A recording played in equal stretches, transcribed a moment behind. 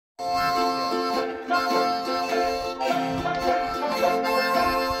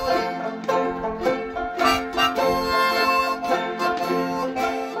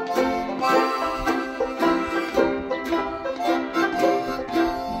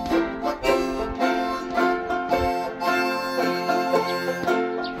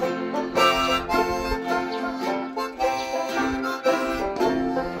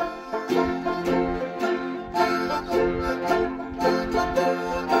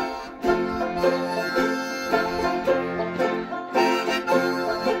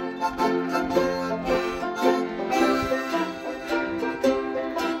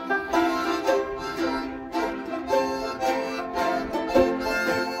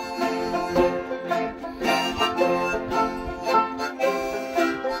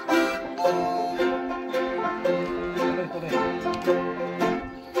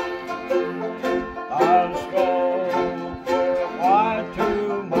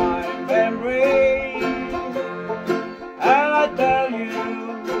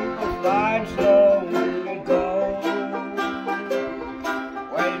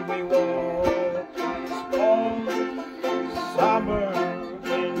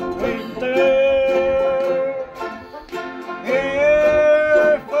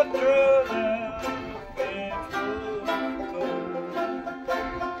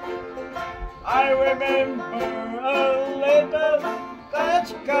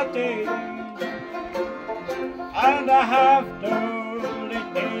it's cutting, and I have turned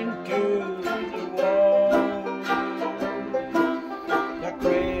it into the wall. The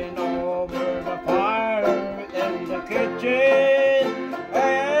crane over the fire in the kitchen,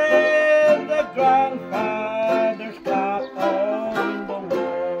 and the grandfather's clock on the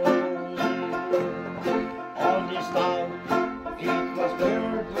wall. All this time it was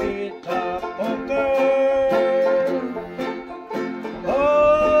filled with a poker,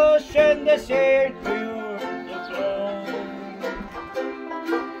 pushing the sail through the throne.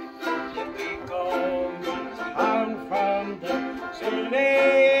 The beacons hung from the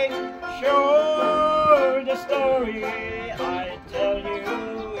ceiling, sure the story I tell you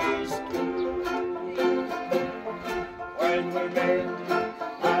is true. When we met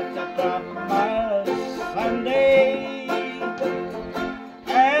at the Christmas Sunday,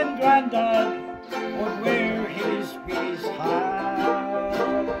 and Granddad would wear his peace high,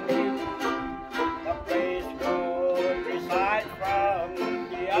 the priest would recite from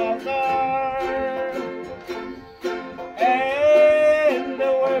the altar, and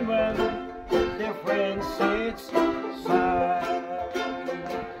the women, their friends sits side.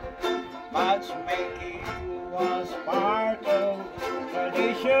 Matchmaking was part of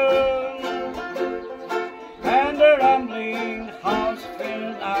tradition, and the rambling house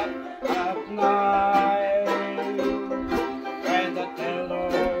filled up at night. When the teller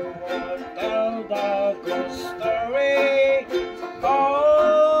would tell the ghost story,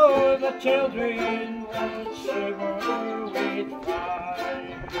 oh, the children would shiver with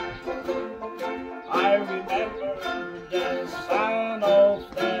fright. I remember the sound of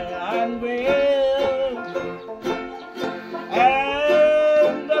the anvil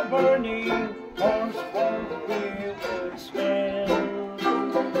and the burning horse smoke we would smell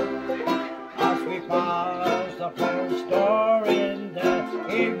as we passed the first door in the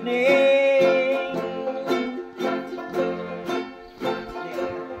evening.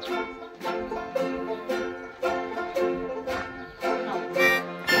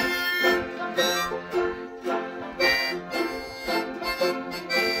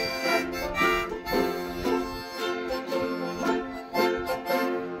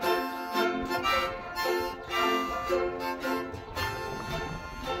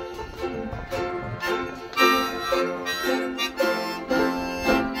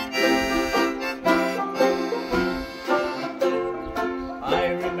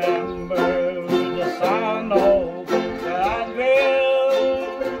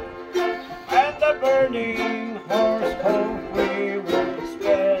 Burning horse coat we would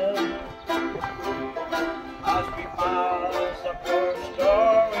smell as we passed the first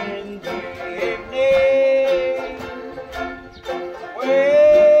door in the evening.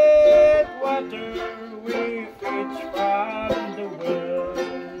 With water we fetched from the well,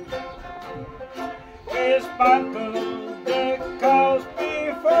 we sprinkled the cows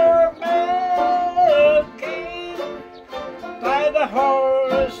before milking, tied the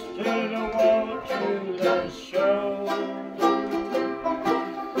horse to the wall to the show.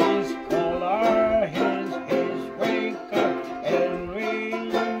 His collar, his waker and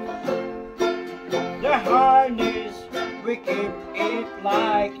rings, the harness we keep it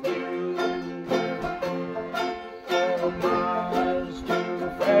like new. 4 miles to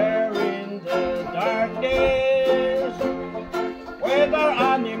fare in the darkness, with our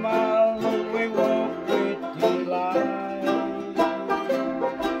animals we walk with delight.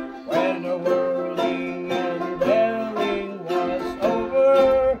 When the whirling and belling was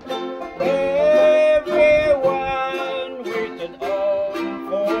over, everyone waited on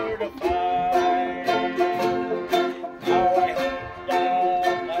for the fight. Now I hope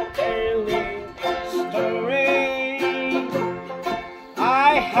that I'm telling this story, I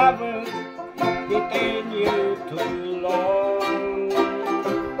haven't beaten you to